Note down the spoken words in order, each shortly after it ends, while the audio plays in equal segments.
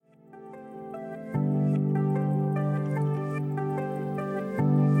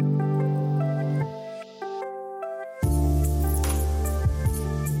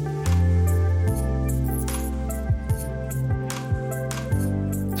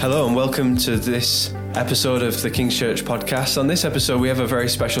Hello and welcome to this episode of the King's Church podcast. On this episode we have a very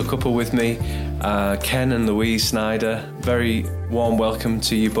special couple with me, Ken and Louise Snyder. Very warm welcome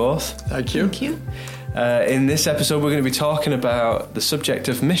to you both. Thank you. Thank you. In this episode we're going to be talking about the subject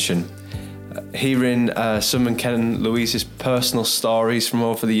of mission. Hearing some of Ken and Louise's personal stories from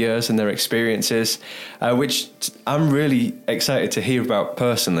over the years and their experiences, which I'm really excited to hear about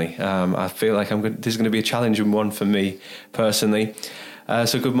personally. I feel like this is going to be a challenging one for me personally.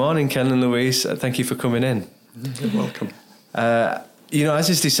 So good morning, Ken and Louise. Thank you for coming in. You're welcome. As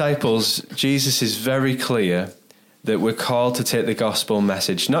his disciples, Jesus is very clear that we're called to take the gospel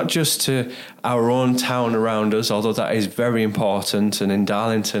message, not just to our own town around us, although that is very important. And in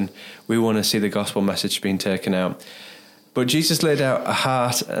Darlington, we want to see the gospel message being taken out. But Jesus laid out a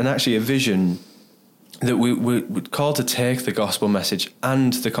heart and actually a vision that we're called to take the gospel message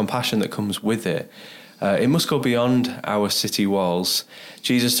and the compassion that comes with it. It must go beyond our city walls.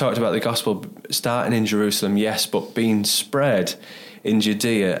 Jesus talked about the gospel starting in Jerusalem, yes, but being spread in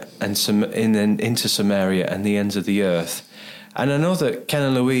Judea and then into Samaria and the ends of the earth. And I know that Ken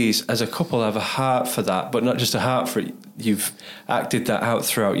and Louise, as a couple, have a heart for that, but not just a heart for it. You've acted that out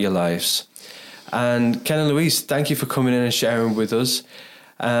throughout your lives. And Ken and Louise, thank you for coming in and sharing with us,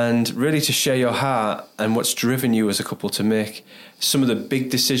 and really to share your heart and what's driven you as a couple to make some of the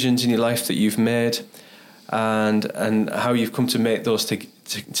big decisions in your life that you've made, and how you've come to make those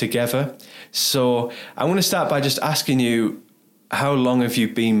together. So I want to start by just asking you, how long have you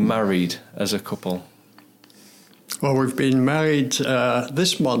been married as a couple? Well, we've been married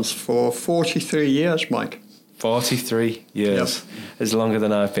this month for 43 years, Mike. 43 years. Yep. It's longer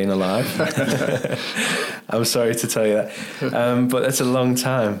than I've been alive. I'm sorry to tell you that. But it's a long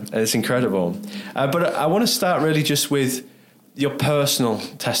time, and it's incredible. But I want to start really just with your personal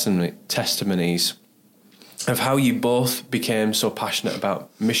testimonies of how you both became so passionate about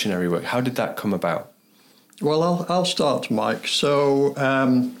missionary work. How did that come about? Well, I'll start, Mike. So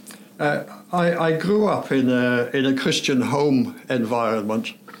I grew up in a Christian home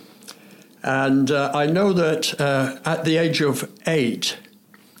environment, and I know that at the age of 8,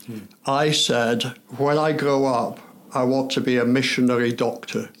 I said, when I grow up, I want to be a missionary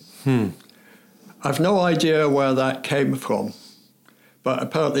doctor. I've no idea where that came from, but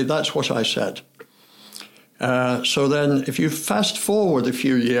apparently that's what I said. So then, if you fast forward a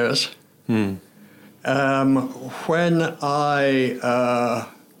few years, when I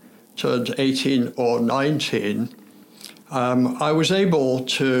turned 18 or 19, I was able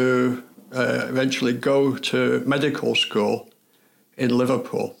to eventually go to medical school in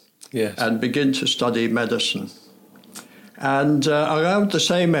Liverpool. Yes. And begin to study medicine. And around the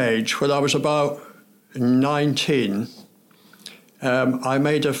same age, when I was about 19, I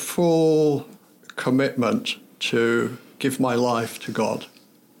made a full commitment to give my life to God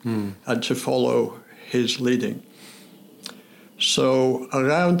and to follow his leading. So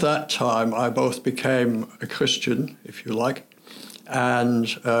around that time, I both became a Christian, if you like,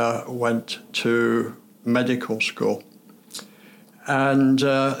 and went to medical school. And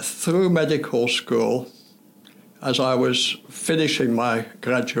through medical school, as I was finishing my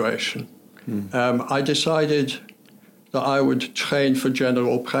graduation, I decided that I would train for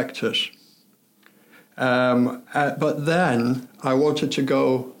general practice. But then I wanted to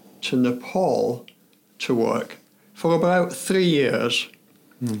go to Nepal to work for about 3 years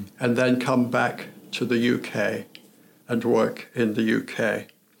and then come back to the UK and work in the UK.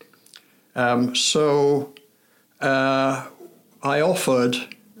 So I offered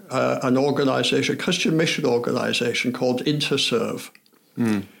an organization, a Christian mission organization called Interserve,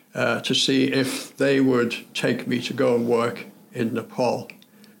 to see if they would take me to go and work in Nepal.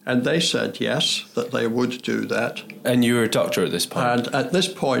 And they said yes, that they would do that. And you were a doctor at this point? And at this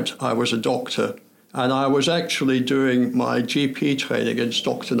point, I was a doctor. And I was actually doing my GP training in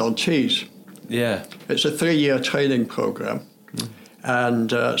Stockton-on-Tees. Yeah. It's a 3-year training program.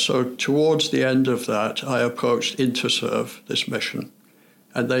 And so towards the end of that, I approached Interserve, this mission.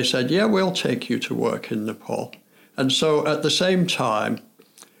 And they said, yeah, we'll take you to work in Nepal. And so at the same time,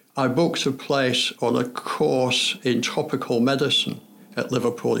 I booked a place on a course in tropical medicine at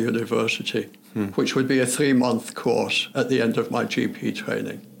Liverpool University, which would be a 3-month course at the end of my GP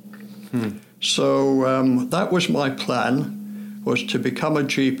training. So that was my plan, was to become a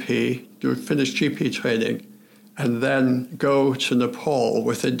GP, finish GP training, and then go to Nepal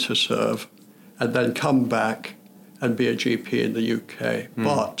with Interserve, and then come back and be a GP in the UK.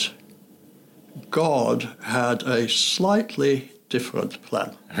 But God had a slightly different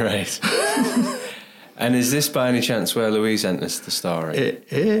plan. Right. And is this by any chance where Louise enters the story? It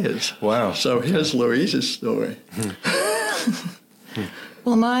is. Wow. So here's Louise's story.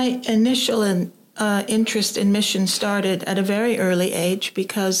 Well, my initial interest in mission started at a very early age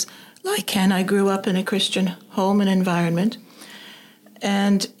because, like Ken, I grew up in a Christian home and environment.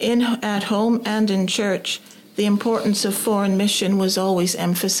 And at home and in church, the importance of foreign mission was always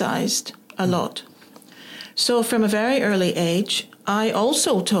emphasized a lot. So from a very early age, I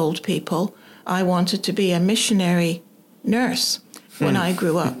also told people I wanted to be a missionary nurse when I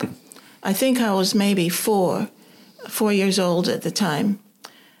grew up. I think I was maybe 4 years old at the time.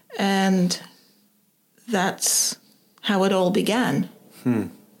 And that's how it all began.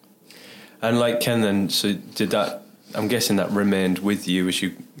 And like Ken then, so did that, I'm guessing that remained with you as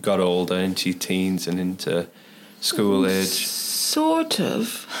you got older, into your teens and into school age? Sort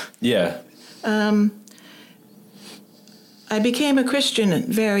of. Yeah. I became a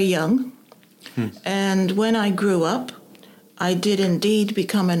Christian very young. And when I grew up, I did indeed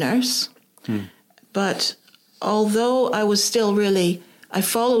become a nurse. But although I was still really, I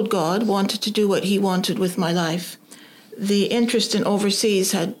followed God, wanted to do what he wanted with my life, the interest in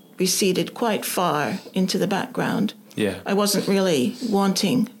overseas had receded quite far into the background. Yeah. I wasn't really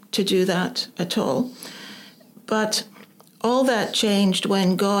wanting to do that at all. But all that changed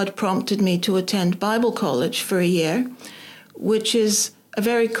when God prompted me to attend Bible college for a year, which is a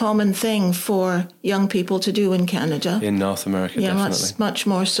very common thing for young people to do in Canada. In North America, definitely. Much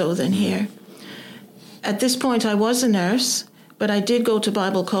more so than here. At this point, I was a nurse, but I did go to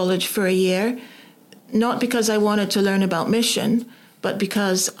Bible college for a year, not because I wanted to learn about mission, but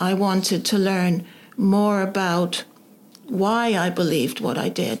because I wanted to learn more about why I believed what I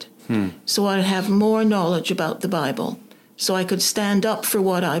did. So I'd have more knowledge about the Bible, so I could stand up for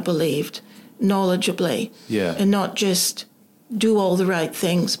what I believed knowledgeably, and not just do all the right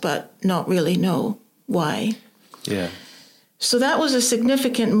things, but not really know why. Yeah. So that was a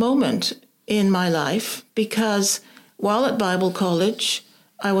significant moment in my life because while at Bible college,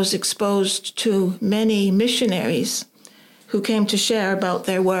 I was exposed to many missionaries who came to share about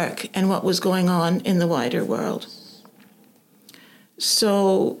their work and what was going on in the wider world.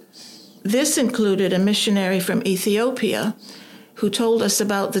 So this included a missionary from Ethiopia who told us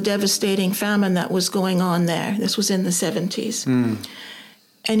about the devastating famine that was going on there. This was in the 70s.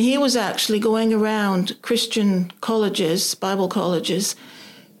 And he was actually going around Christian colleges, Bible colleges,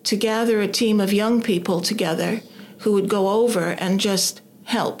 to gather a team of young people together who would go over and just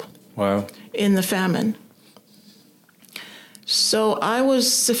help in the famine. So I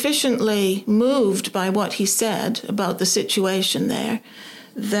was sufficiently moved by what he said about the situation there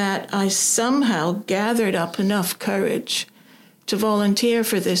that I somehow gathered up enough courage to volunteer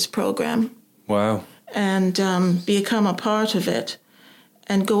for this program. Wow. And become a part of it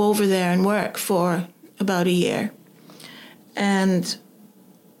and go over there and work for about a year. And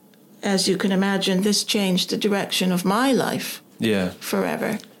as you can imagine, this changed the direction of my life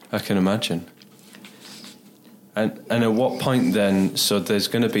forever. I can imagine. And at what point then, so there's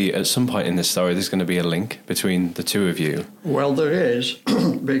going to be, at some point in this story, there's going to be a link between the two of you? Well, there is,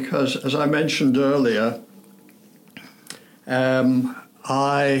 because as I mentioned earlier,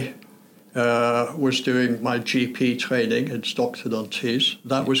 I was doing my GP training in Stockton-on-Tees.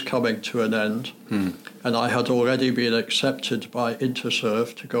 That was coming to an end. And I had already been accepted by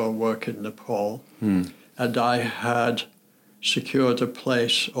Interserve to go and work in Nepal. And I had secured a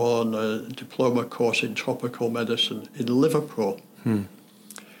place on a diploma course in tropical medicine in Liverpool.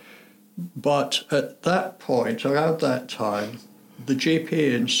 But at that point, around that time, the GP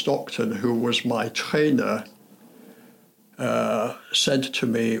in Stockton, who was my trainer, said to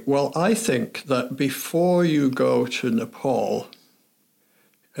me, well, I think that before you go to Nepal,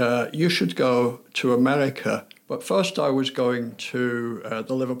 you should go to America. But first I was going to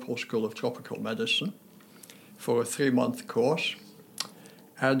the Liverpool School of Tropical Medicine for a 3-month course.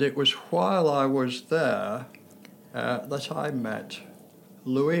 And it was while I was there that I met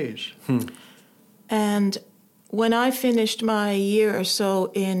Louise. And when I finished my year or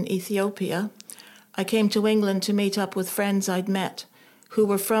so in Ethiopia, I came to England to meet up with friends I'd met who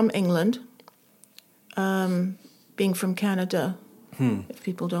were from England, being from Canada, if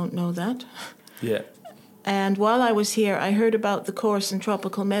people don't know that. Yeah. And while I was here, I heard about the course in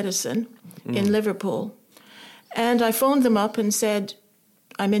tropical medicine in Liverpool. And I phoned them up and said,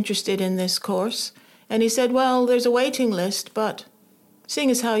 I'm interested in this course. And he said, well, there's a waiting list, but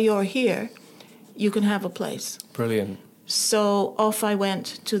seeing as how you're here, you can have a place. Brilliant. So off I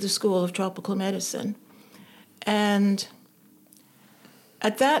went to the School of Tropical Medicine. And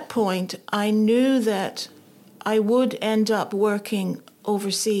at that point, I knew that I would end up working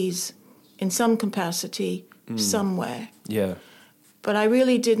overseas in some capacity somewhere. Yeah. But I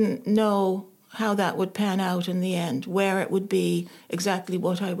really didn't know how that would pan out in the end, where it would be, exactly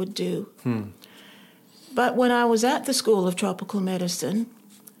what I would do. But when I was at the School of Tropical Medicine,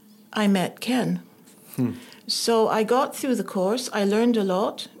 I met Ken. So I got through the course. I learned a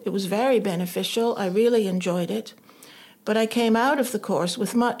lot. It was very beneficial. I really enjoyed it. But I came out of the course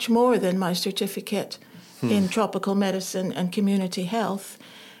with much more than my certificate in tropical medicine and community health,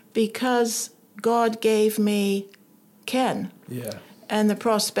 because God gave me Ken and the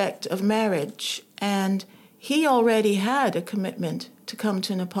prospect of marriage. And he already had a commitment to come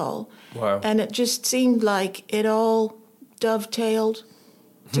to Nepal. Wow. And it just seemed like it all dovetailed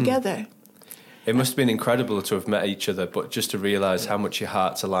together. It must have been incredible to have met each other, but just to realise how much your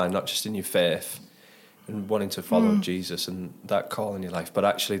hearts align, not just in your faith and wanting to follow Jesus and that call in your life, but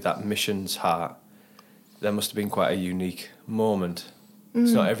actually that mission's heart. There must have been quite a unique moment.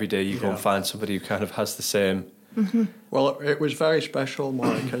 It's not every day you go and find somebody who kind of has the same. Well, it was very special,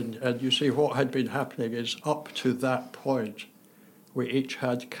 Mike, and you see what had been happening is up to that point, we each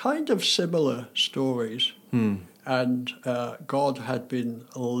had kind of similar stories, and God had been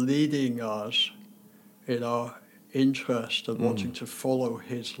leading us in our interest and wanting to follow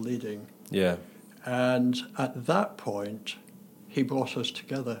his leading. Yeah. And at that point, he brought us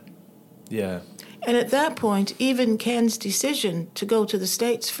together. Yeah. And at that point, even Ken's decision to go to the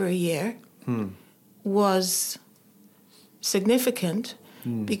States for a year was significant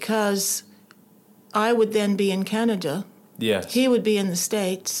because I would then be in Canada. Yes. He would be in the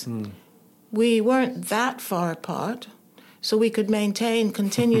States. We weren't that far apart, so we could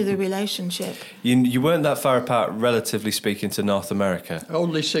continue the relationship. You weren't that far apart, relatively speaking, to North America.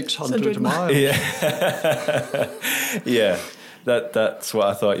 Only 600 miles. Yeah. Yeah. That's what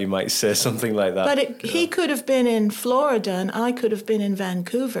I thought you might say, something like that. But he could have been in Florida and I could have been in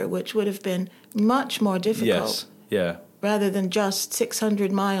Vancouver, which would have been much more difficult. Yes, yeah. Rather than just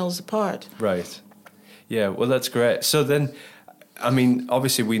 600 miles apart. Right. Yeah, well, that's great. So then, I mean,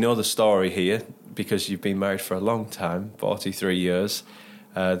 obviously we know the story here because you've been married for a long time, 43 years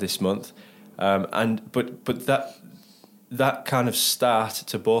this month. But that kind of start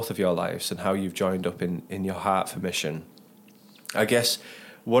to both of your lives and how you've joined up in your heart for mission, I guess,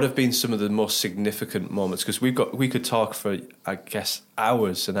 what have been some of the most significant moments? Because we could talk for, I guess,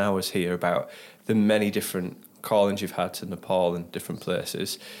 hours and hours here about the many different callings you've had to Nepal and different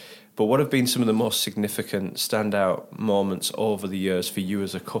places. But what have been some of the most significant standout moments over the years for you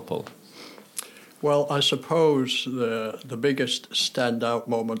as a couple? Well, I suppose the biggest standout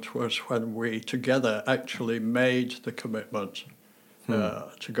moment was when we together actually made the commitment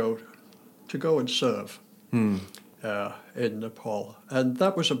to go and serve. In Nepal. And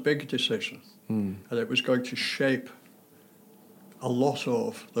that was a big decision. And it was going to shape a lot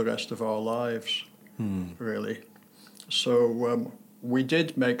of the rest of our lives, really. So we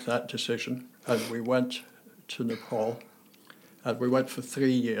did make that decision, and we went to Nepal. And we went for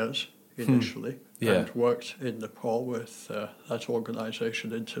 3 years initially, and worked in Nepal with that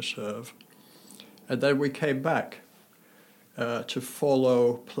organization, InterServe. And then we came back to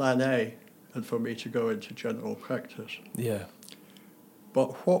follow Plan A, and for me to go into general practice. Yeah.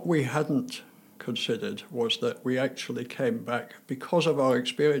 But what we hadn't considered was that we actually came back, because of our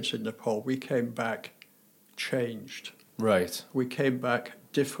experience in Nepal, we came back changed. Right. We came back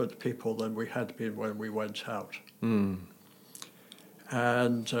different people than we had been when we went out.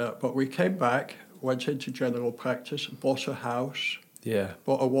 But we came back, went into general practice, bought a house,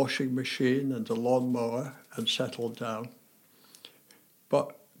 bought a washing machine and a lawnmower, and settled down.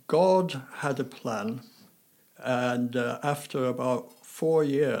 But God had a plan, and after about 4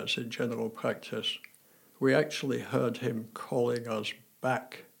 years in general practice, we actually heard him calling us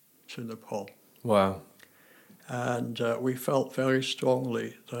back to Nepal. Wow. And we felt very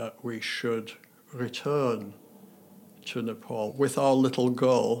strongly that we should return to Nepal with our little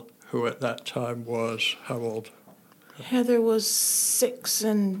girl, who at that time was how old? Heather was 6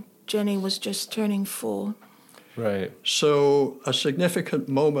 and Jenny was just turning 4. Right. So a significant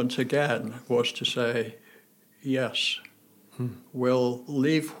moment again was to say, yes, we'll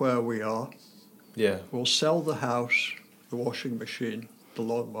leave where we are. Yeah. We'll sell the house, the washing machine, the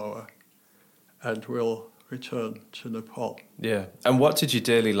lawnmower, and we'll return to Nepal. Yeah. And what did your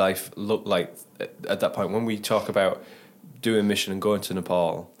daily life look like at that point? When we talk about doing mission and going to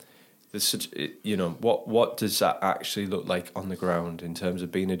Nepal, there's such, what does that actually look like on the ground in terms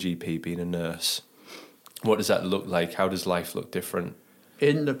of being a GP, being a nurse? What does that look like? How does life look different?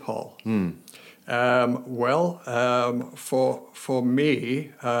 In Nepal? For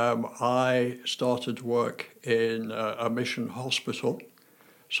me, I started work in a mission hospital.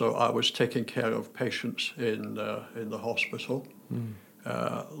 So I was taking care of patients in the hospital.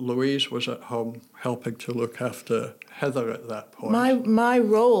 Louise was at home helping to look after Heather at that point. My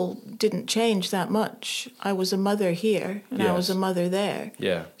role didn't change that much. I was a mother here, and I was a Yes. mother there.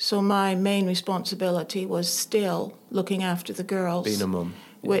 Yeah. So my main responsibility was still looking after the girls. Being a mum.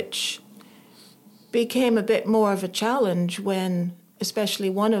 Which became a bit more of a challenge when especially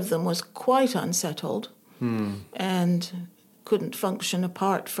one of them was quite unsettled and couldn't function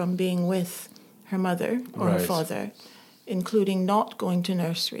apart from being with her mother or her Right. father, including not going to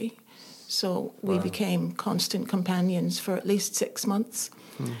nursery. So we became constant companions for at least 6 months.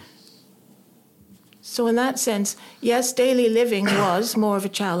 So in that sense, yes, daily living was more of a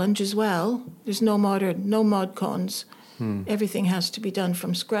challenge as well. There's no mod cons. Everything has to be done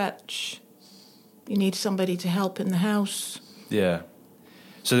from scratch. You need somebody to help in the house. Yeah.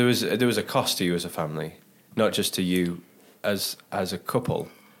 So there was a cost to you as a family, not just to you as a couple,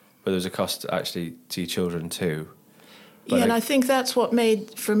 but there was a cost actually to your children too. But Yeah, and I think that's what made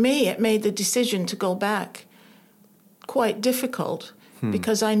the decision to go back quite difficult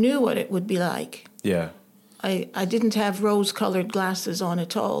because I knew what it would be like. Yeah. I didn't have rose-colored glasses on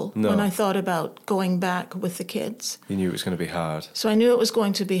at all No. when I thought about going back with the kids. You knew it was going to be hard. So I knew it was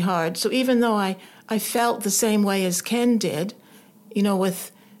going to be hard. So even though I felt the same way as Ken did,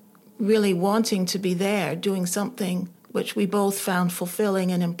 with really wanting to be there, doing something which we both found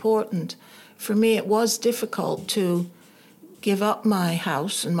fulfilling and important, for me it was difficult to give up my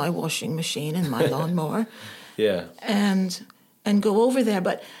house and my washing machine and my lawnmower Yeah. and go over there.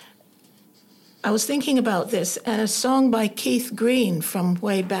 But I was thinking about this, and a song by Keith Green from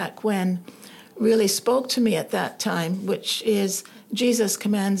way back when really spoke to me at that time, which is Jesus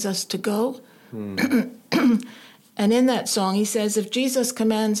Commands Us to Go. And in that song, he says, if Jesus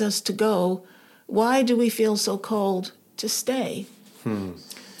commands us to go, why do we feel so called to stay?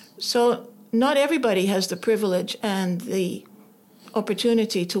 So not everybody has the privilege and the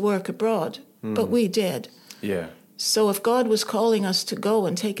opportunity to work abroad, but we did. Yeah. So if God was calling us to go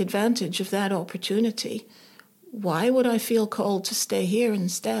and take advantage of that opportunity, why would I feel called to stay here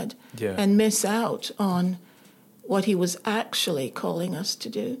instead Yeah. and miss out on what he was actually calling us to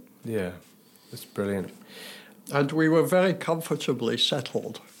do? Yeah. That's brilliant. And we were very comfortably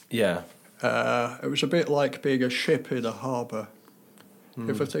settled. Yeah. It was a bit like being a ship in a harbour.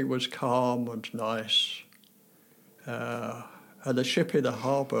 Everything was calm and nice. And a ship in a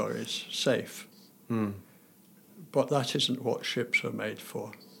harbour is safe. But that isn't what ships are made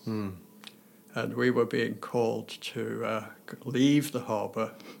for. And we were being called to leave the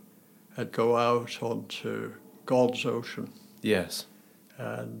harbour and go out onto God's ocean Yes.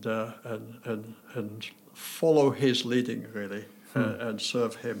 and follow his leading, really, and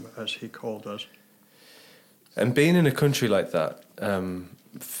serve him as he called us. And being in a country like that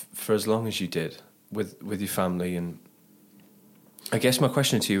for as long as you did with your family, and I guess my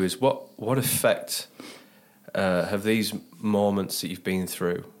question to you is, what effect have these moments that you've been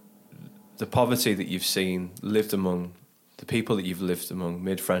through, the poverty that you've seen, lived among, the people that you've lived among,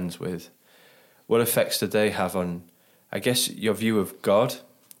 made friends with, what effects did they have on, I guess, your view of God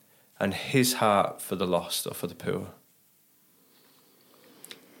and his heart for the lost or for the poor?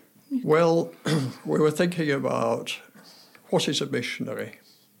 Well, we were thinking about what is a missionary?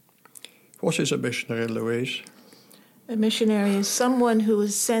 What is a missionary, Louise? A missionary is someone who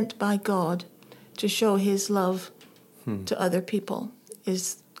is sent by God to show his love to other people,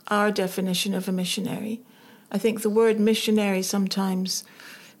 is our definition of a missionary. I think the word missionary sometimes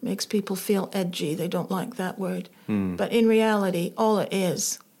makes people feel edgy. They don't like that word. But in reality, all it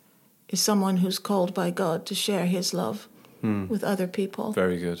is someone who's called by God to share his love with other people.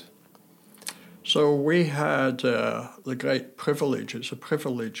 Very good. So we had the great privilege, it's a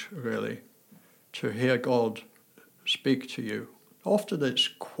privilege really, to hear God speak to you. Often it's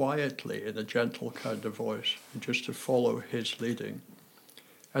quietly in a gentle kind of voice, just to follow his leading.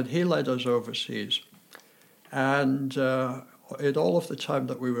 And he led us overseas. And in all of the time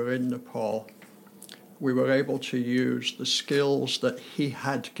that we were in Nepal, we were able to use the skills that he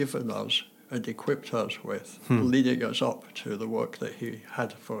had given us and equipped us with, leading us up to the work that he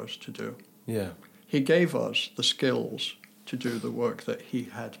had for us to do. Yeah. He gave us the skills to do the work that he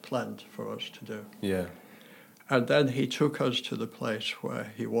had planned for us to do. Yeah. And then he took us to the place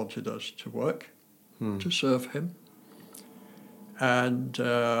where he wanted us to work, to serve him. And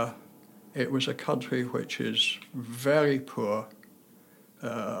it was a country which is very poor,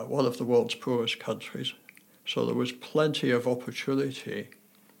 one of the world's poorest countries. So there was plenty of opportunity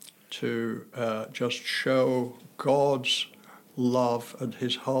to just show God's love and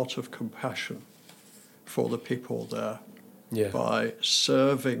his heart of compassion for the people there Yeah. by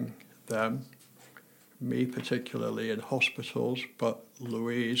serving them, me particularly in hospitals, but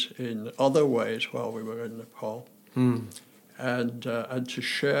Louise in other ways while we were in Nepal, and to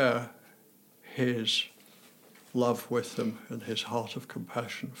share his love with them and his heart of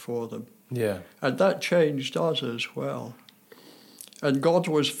compassion for them. Yeah. And that changed us as well. And God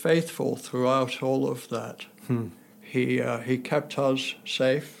was faithful throughout all of that. He kept us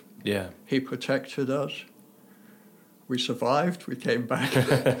safe. Yeah. He protected us. We survived. We came back.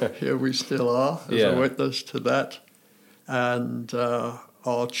 Here we still are as a witness to that. And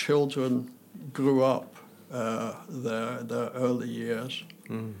our children grew up their early years.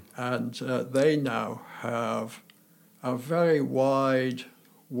 And they now have a very wide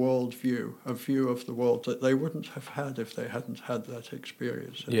worldview, a view of the world that they wouldn't have had if they hadn't had that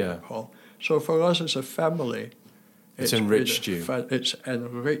experience in Nepal. So for us as a family, it's enriched you. It's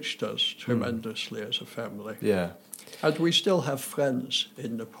enriched us tremendously as a family. Yeah. And we still have friends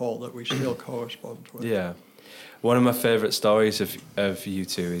in Nepal that we still correspond with. Yeah. One of my favourite stories of you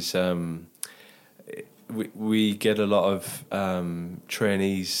two is we get a lot of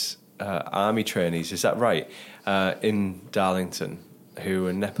trainees, army trainees, is that right, in Darlington, who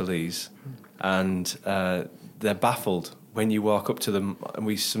are Nepalese, and they're baffled when you walk up to them, and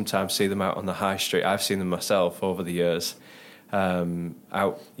we sometimes see them out on the high street. I've seen them myself over the years,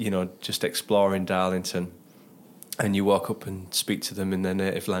 out, just exploring Darlington, and you walk up and speak to them in their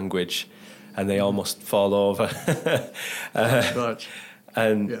native language, and they almost fall over. That's right.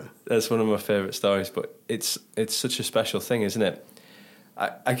 And that's one of my favourite stories, but it's such a special thing, isn't it?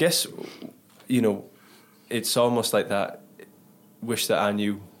 I guess, it's almost like that wish that I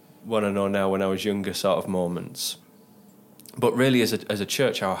knew what I know now when I was younger sort of moments. But really, as a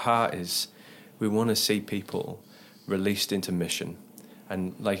church, our heart is we want to see people released into mission.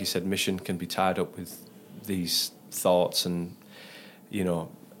 And like you said, mission can be tied up with these thoughts and,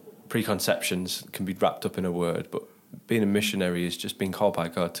 preconceptions can be wrapped up in a word. But being a missionary is just being called by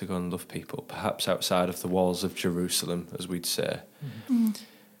God to go and love people, perhaps outside of the walls of Jerusalem, as we'd say.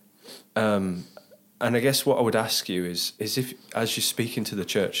 And I guess what I would ask you is if, as you're speaking to the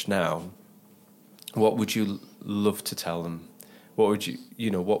church now, what would you love to tell them? What would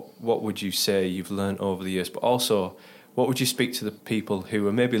what would you say you've learned over the years? But also, what would you speak to the people who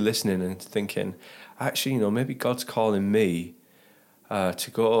are maybe listening and thinking, actually, maybe God's calling me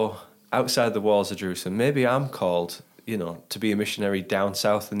to go outside the walls of Jerusalem. Maybe I'm called, to be a missionary down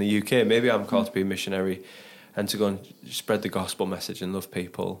south in the UK. Maybe I'm called to be a missionary and to go and spread the gospel message and love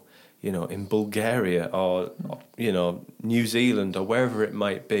people, in Bulgaria or New Zealand or wherever it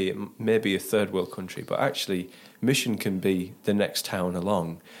might be. It may be a third world country, but actually mission can be the next town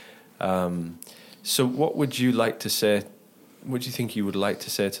along. So what would you like to say? What do you think you would like to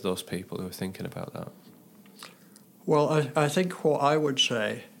say to those people who are thinking about that? Well, I think what I would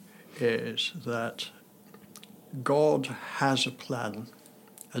say is that God has a plan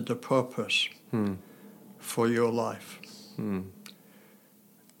and a purpose for your life.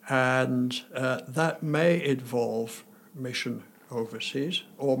 And that may involve mission overseas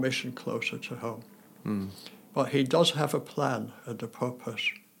or mission closer to home. But he does have a plan and a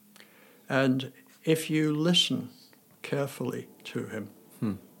purpose. And if you listen carefully to him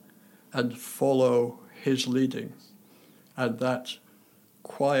and follow his leading and that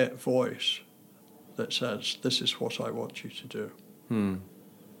quiet voice that says, this is what I want you to do.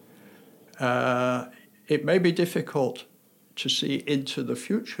 It may be difficult to see into the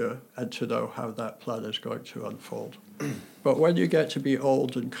future and to know how that plan is going to unfold. But when you get to be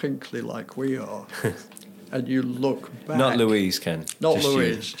old and crinkly like we are, and you look back... Not Louise, Ken. Not just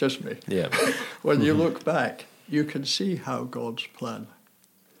Louise, you. just me. Yeah. When you look back, you can see how God's plan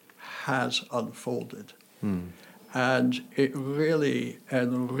has unfolded. And it really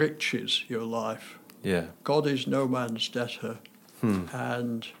enriches your life. Yeah. God is no man's debtor.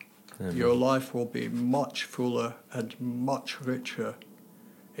 And your life will be much fuller and much richer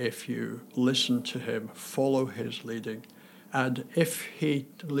if you listen to him, follow his leading. And if he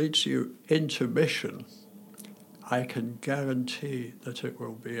leads you into mission, I can guarantee that it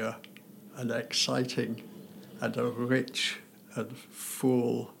will be an exciting and a rich and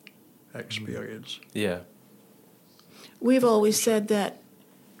full experience. Yeah. We've always said that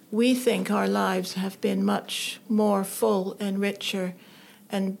we think our lives have been much more full and richer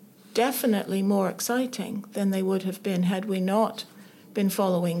and definitely more exciting than they would have been had we not been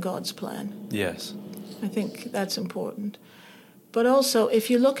following God's plan. Yes. I think that's important. But also, if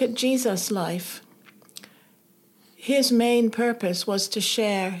you look at Jesus' life, his main purpose was to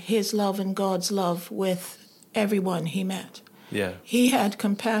share his love and God's love with everyone he met. Yeah. He had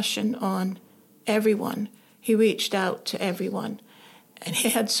compassion on everyone. He reached out to everyone. And he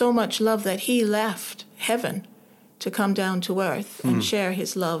had so much love that he left heaven to come down to earth and share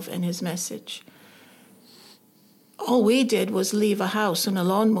his love and his message. All we did was leave a house and a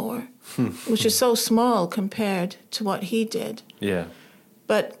lawnmower, which is so small compared to what he did. Yeah.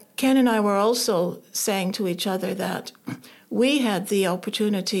 But Ken and I were also saying to each other that we had the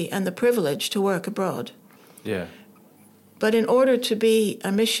opportunity and the privilege to work abroad. Yeah. But in order to be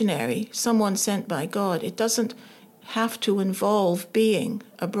a missionary, someone sent by God, it doesn't have to involve being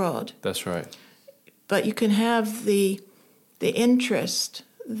abroad. That's right. But you can have the interest,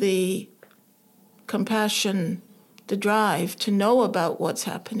 the compassion, the drive to know about what's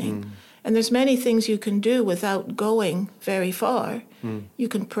happening. And there's many things you can do without going very far. You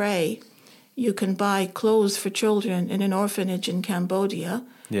can pray. You can buy clothes for children in an orphanage in Cambodia,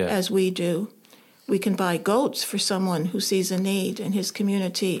 as we do. We can buy goats for someone who sees a need in his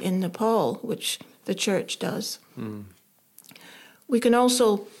community in Nepal, which the church does. We can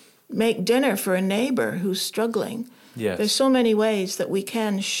also make dinner for a neighbor who's struggling. Yes. There's so many ways that we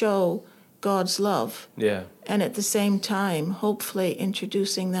can show God's love. Yeah. And at the same time, hopefully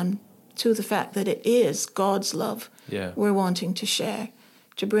introducing them to the fact that it is God's love we're wanting to share,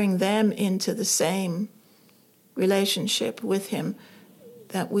 to bring them into the same relationship with him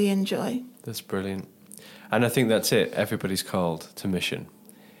that we enjoy. That's brilliant. And I think that's it. Everybody's called to mission.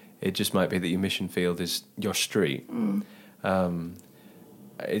 It just might be that your mission field is your street.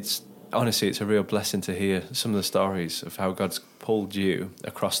 It's honestly, it's a real blessing to hear some of the stories of how God's pulled you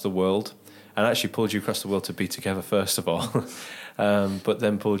across the world, and actually pulled you across the world to be together first of all, but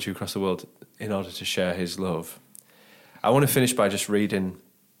then pulled you across the world in order to share his love. I want to finish by just reading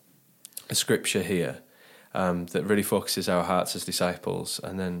a scripture here that really focuses our hearts as disciples,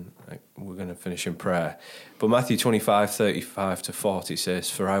 and then we're going to finish in prayer. But Matthew 25:35-40 says,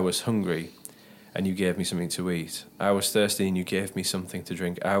 "For I was hungry, and you gave me something to eat. I was thirsty, and you gave me something to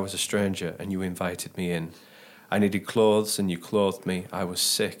drink. I was a stranger, and you invited me in. I needed clothes, and you clothed me. I was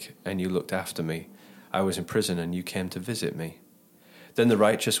sick, and you looked after me. I was in prison, and you came to visit me." Then the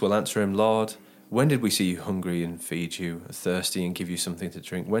righteous will answer him, "Lord, when did we see you hungry and feed you, thirsty and give you something to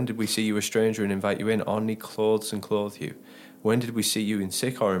drink? When did we see you a stranger and invite you in, or need clothes and clothe you? When did we see you in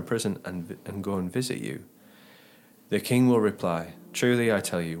sick or in prison and go and visit you?" The king will reply, "Truly I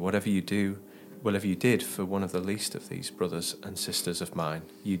tell you, whatever you did for one of the least of these brothers and sisters of mine,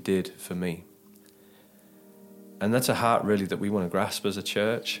 you did for me." And that's a heart really that we want to grasp as a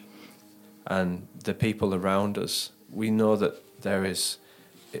church, and the people around us. We know that there is,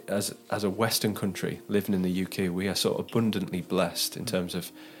 as a Western country living in the UK, we are so abundantly blessed in terms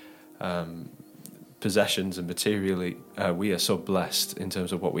of possessions and materially. We are so blessed in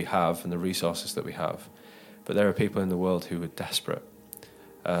terms of what we have and the resources that we have. But there are people in the world who are desperate,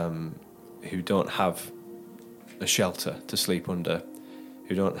 who don't have a shelter to sleep under,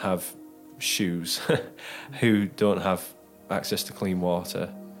 who don't have shoes, who don't have access to clean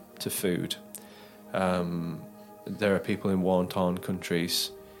water, to food. There are people in war-torn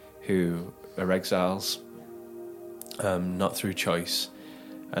countries who are exiles, not through choice,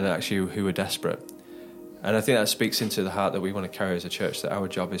 and actually who are desperate. And I think that speaks into the heart that we want to carry as a church, that our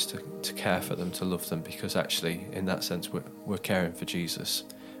job is to care for them, to love them, because actually, in that sense, we're caring for Jesus.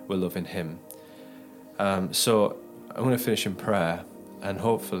 We're loving him. So I'm going to finish in prayer, and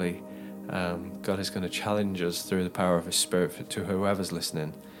hopefully God is going to challenge us through the power of his Spirit to whoever's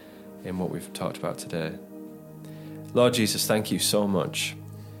listening in what we've talked about today. Lord Jesus, thank you so much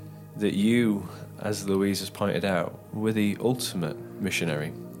that you, as Louise has pointed out, were the ultimate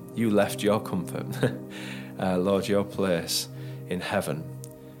missionary. You left your comfort, Lord, your place in heaven,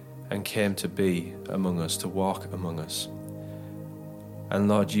 and came to be among us, to walk among us. And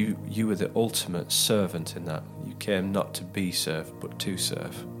Lord, you were the ultimate servant in that. You came not to be served, but to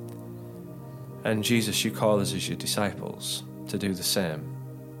serve. And Jesus, you call us as your disciples to do the same.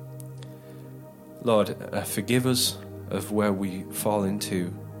 Lord, forgive us of where we fall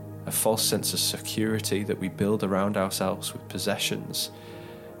into a false sense of security that we build around ourselves with possessions,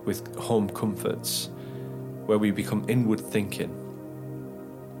 with home comforts, where we become inward thinking.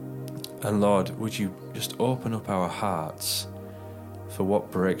 And Lord, would you just open up our hearts for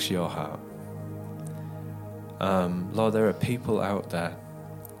what breaks your heart? Lord, there are people out there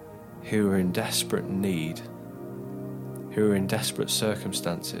who are in desperate need, who are in desperate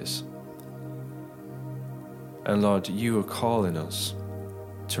circumstances. And Lord, you are calling us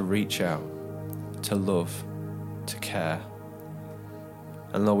to reach out, to love, to care.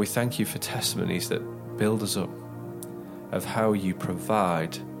 And Lord, we thank you for testimonies that build us up of how you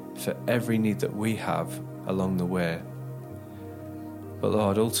provide for every need that we have along the way. But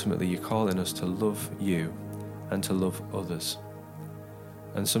Lord, ultimately you're calling us to love you and to love others.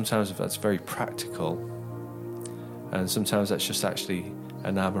 And sometimes that's very practical. And sometimes that's just actually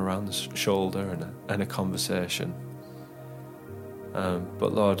an arm around the shoulder and a conversation.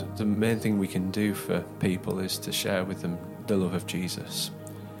 But Lord, the main thing we can do for people is to share with them the love of Jesus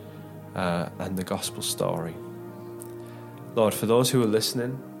and the gospel story. Lord, for those who are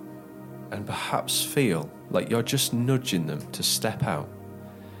listening and perhaps feel like you're just nudging them to step out,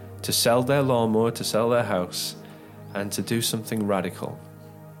 to sell their lawnmower, to sell their house, and to do something radical,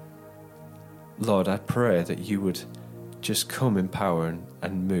 Lord, I pray that you would just come in power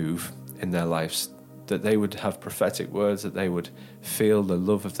and move in their lives, that they would have prophetic words, that they would feel the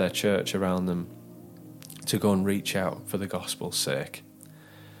love of their church around them to go and reach out for the gospel's sake.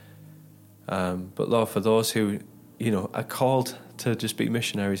 But Lord, for those who, are called to just be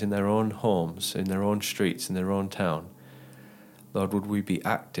missionaries in their own homes, in their own streets, in their own town, Lord, would we be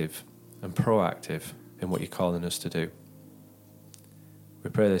active and proactive in what you're calling us to do? We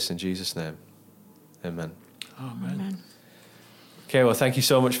pray this in Jesus' name. Amen. Amen. Okay, well, thank you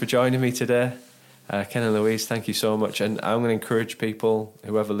so much for joining me today. Ken and Louise, thank you so much. And I'm going to encourage people,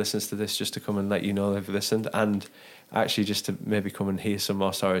 whoever listens to this, just to come and let you know they've listened, and actually just to maybe come and hear some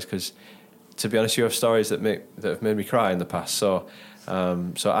more stories, because to be honest, you have stories that have made me cry in the past. So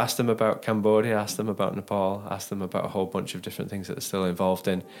ask them about Cambodia, ask them about Nepal, ask them about a whole bunch of different things that they're still involved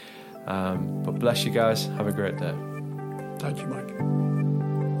in. But bless you guys. Have a great day. Thank you, Mike.